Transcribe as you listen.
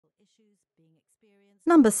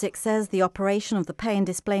Number 6 says the operation of the pay and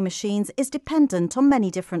display machines is dependent on many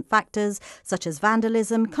different factors such as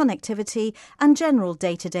vandalism, connectivity and general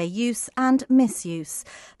day-to-day use and misuse.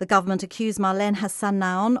 The government accused Marlene Hassan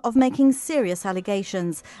Nahon of making serious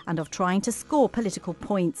allegations and of trying to score political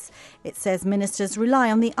points. It says ministers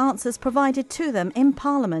rely on the answers provided to them in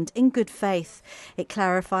Parliament in good faith. It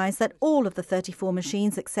clarifies that all of the 34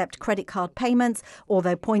 machines accept credit card payments,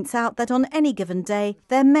 although points out that on any given day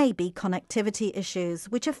there may be connectivity issues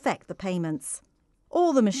which affect the payments.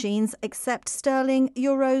 All the machines accept sterling,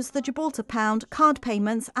 euros, the Gibraltar pound, card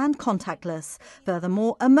payments and contactless.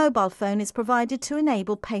 Furthermore, a mobile phone is provided to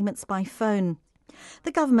enable payments by phone.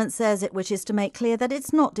 The government says it wishes to make clear that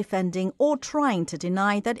it's not defending or trying to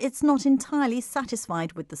deny that it's not entirely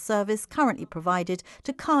satisfied with the service currently provided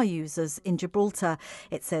to car users in Gibraltar.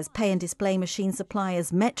 It says pay and display machine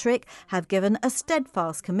suppliers Metric have given a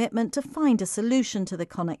steadfast commitment to find a solution to the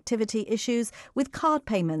connectivity issues with card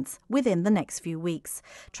payments within the next few weeks.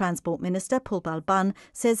 Transport Minister Balban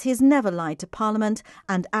says he's never lied to Parliament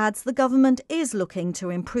and adds the government is looking to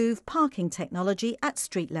improve parking technology at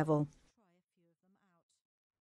street level.